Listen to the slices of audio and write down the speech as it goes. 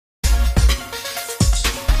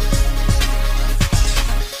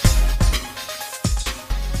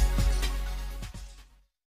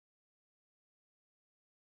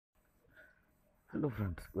Hello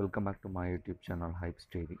friends, welcome back to my YouTube channel Hyips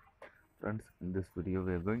Daily. Friends, in this video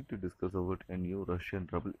we are going to discuss about a new Russian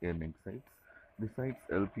Ruble earning sites. The sites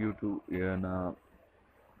help you to earn a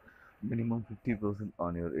minimum 50%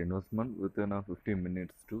 on your investment within a 15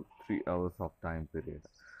 minutes to 3 hours of time period.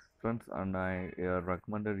 Friends, and I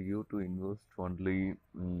recommended you to invest only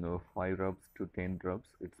 5 rubs to 10 rubs.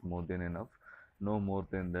 It's more than enough, no more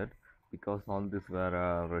than that, because all this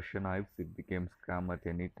were Russian hypes. It became scam at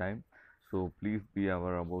any time. So please be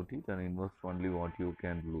aware about it and invest only what you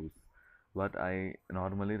can lose. But I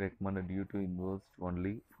normally recommended you to invest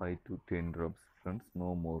only 5 to 10 rubs, friends,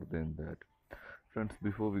 no more than that. Friends,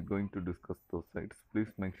 before we going to discuss those sites, please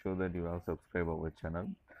make sure that you have subscribed our channel.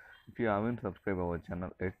 If you haven't subscribed our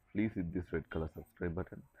channel yet, please hit this red color subscribe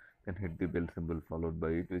button. Then hit the bell symbol followed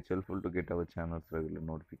by it, which helpful to get our channel's regular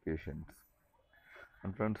notifications.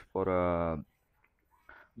 And friends, for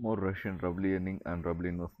more Russian Ruble earning and Ruble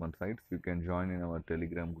investment sites, you can join in our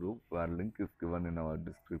Telegram group where link is given in our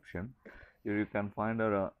description. Here you can find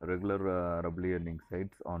our regular Ruble earning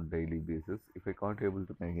sites on daily basis. If I can't able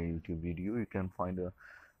to make a YouTube video, you can find a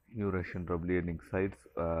new Russian Ruble earning sites.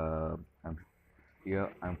 I'm here.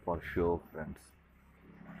 I'm for sure, friends.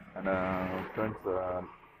 And friends,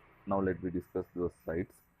 now let me discuss those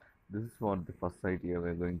sites. This is what the first site here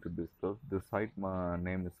we're going to discuss. The site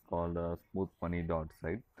name is called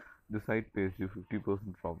smoothmoney.site. The site pays you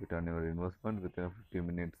 50% profit on your investment within a 50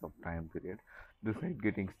 minutes of time period. The site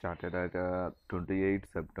getting started at 28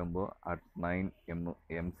 September at 9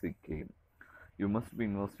 MCK. You must be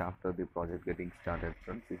invest after the project getting started,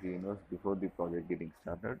 friends. If you invest before the project getting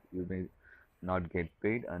started, you may not get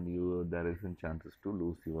paid and you there isn't chances to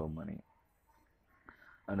lose your money.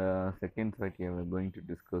 And second site here we're going to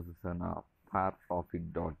discuss is an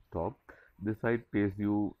fairprofit.top. This site pays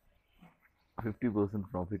you 50%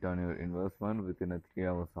 profit on your investment within a 3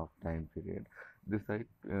 hours of time period. This site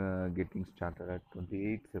getting started at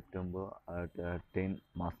 28 September at 10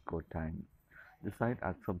 Moscow time. The site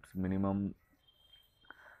accepts minimum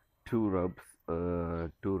 2 rubs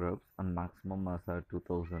and maximum as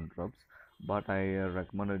 2000 rubs, but I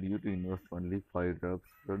recommended you to invest only 5 rubs,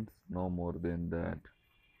 friends, no more than that.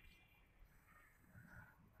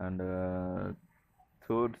 And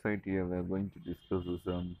third site here we are going to discuss is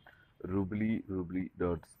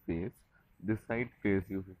Ruble.space. This site pays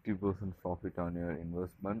you 50% profit on your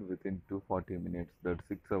investment within 240 minutes, that's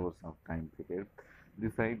 6 hours of time period.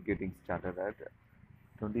 This site getting started at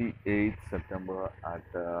 28th September at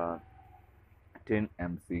 10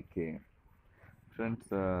 MCK. Friends,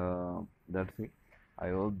 that's it. I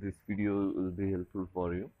hope this video will be helpful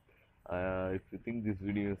for you. If you think this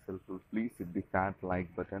video is helpful, please hit the fat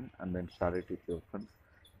like button and then share it with your friends.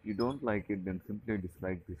 If you don't like it, then simply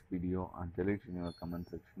dislike this video and tell it in your comment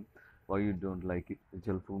section why you don't like it, which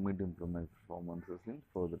will help me to improve my performances in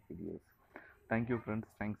further videos. Thank you, friends.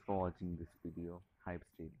 Thanks for watching this video. Hype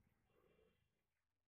Daily.